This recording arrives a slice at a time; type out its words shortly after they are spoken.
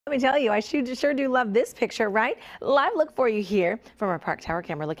Let me tell you, I sure do love this picture, right? Live look for you here from our Park Tower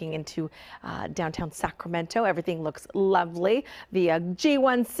camera looking into downtown Sacramento. Everything looks lovely. The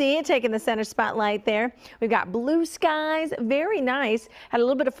G1C taking the center spotlight there. We've got blue skies, very nice. Had a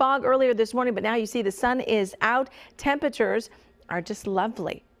little bit of fog earlier this morning, but now you see the sun is out. Temperatures are just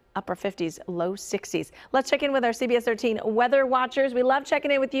lovely. Upper 50s, low 60s. Let's check in with our CBS 13 weather watchers. We love checking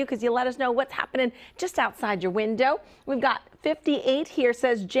in with you because you let us know what's happening just outside your window. We've got 58 here,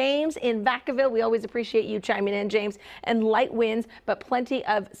 says James in Vacaville. We always appreciate you chiming in, James. And light winds, but plenty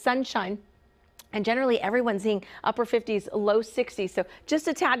of sunshine. And generally, everyone's seeing upper 50s, low 60s, so just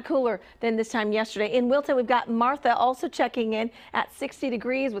a tad cooler than this time yesterday. In Wilton, we've got Martha also checking in at 60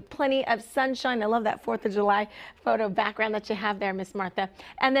 degrees with plenty of sunshine. I love that 4th of July photo background that you have there, Miss Martha.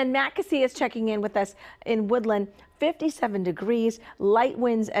 And then Macasee is checking in with us in Woodland. 57 degrees, light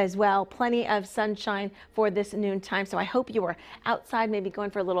winds as well, plenty of sunshine for this noon time. So I hope you are outside, maybe going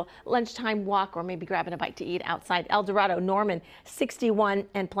for a little lunchtime walk or maybe grabbing a bite to eat outside. El Dorado, Norman, 61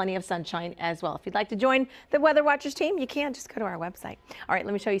 and plenty of sunshine as well. If you'd like to join the Weather Watchers team, you can just go to our website. All right,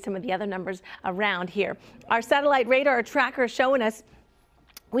 let me show you some of the other numbers around here. Our satellite radar tracker showing us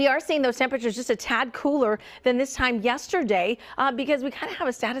we are seeing those temperatures just a tad cooler than this time yesterday because we kind of have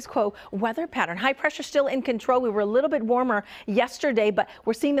a status quo weather pattern. High pressure still in control. We were a little bit warmer yesterday, but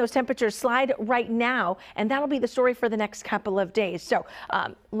we're seeing those temperatures slide right now, and that'll be the story for the next couple of days. So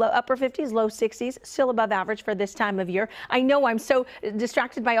upper 50s, low 60s, still above average for this time of year. I know I'm so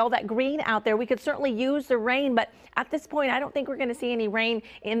distracted by all that green out there. We could certainly use the rain, but at this point, I don't think we're going to see any rain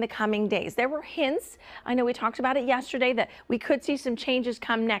in the coming days. There were hints. I know we talked about it yesterday that we could see some changes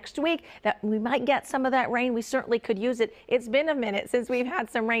come next week, that we might get some of that rain. We certainly could use it. It's been a minute since we've had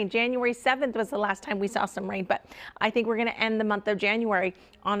some rain. January 7th was the last time we saw some rain, but I think we're going to end the month of January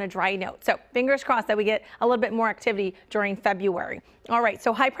on a dry note. So fingers crossed that we get a little bit more activity during February. All right,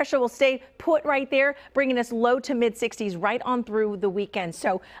 so high pressure will stay put right there, bringing us low to mid 60s right on through the weekend.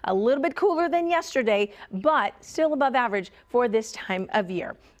 So a little bit cooler than yesterday, but still above average for this time of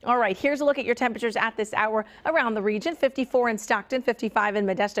year. All right, here's a look at your temperatures at this hour around the region. 54 in Stockton, 55 in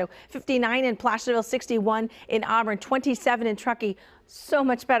Modesto, 59 in Placerville, 61 in Auburn, 27 in Truckee. So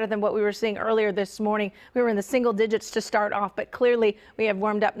much better than what we were seeing earlier this morning. We were in the single digits to start off, but clearly we have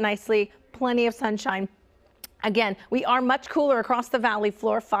warmed up nicely. Plenty of sunshine. Again, we are much cooler across the valley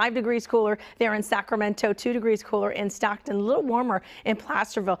floor, 5 degrees cooler there in Sacramento, 2 degrees cooler in Stockton, a little warmer in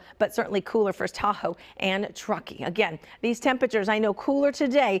Placerville, but certainly cooler for Tahoe and Truckee. Again, these temperatures, I know cooler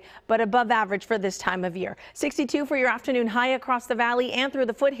today, but above average for this time of year. 62 for your afternoon high across the valley and through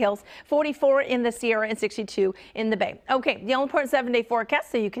the foothills, 44 in the Sierra and 62 in the Bay. Okay, the all important 7-day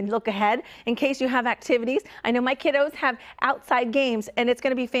forecast so you can look ahead in case you have activities. I know my kiddos have outside games and it's going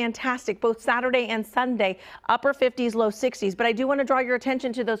to be fantastic both Saturday and Sunday. Upper 50s, low 60s, but I do want to draw your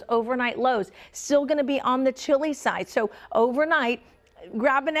attention to those overnight lows. Still going to be on the chilly side. So overnight,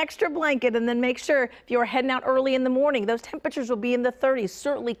 grab an extra blanket and then make sure if you're heading out early in the morning, those temperatures will be in the 30s,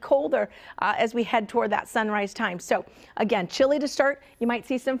 certainly colder as we head toward that sunrise time. So again, chilly to start. You might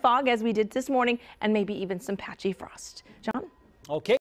see some fog as we did this morning and maybe even some patchy frost. John? Okay.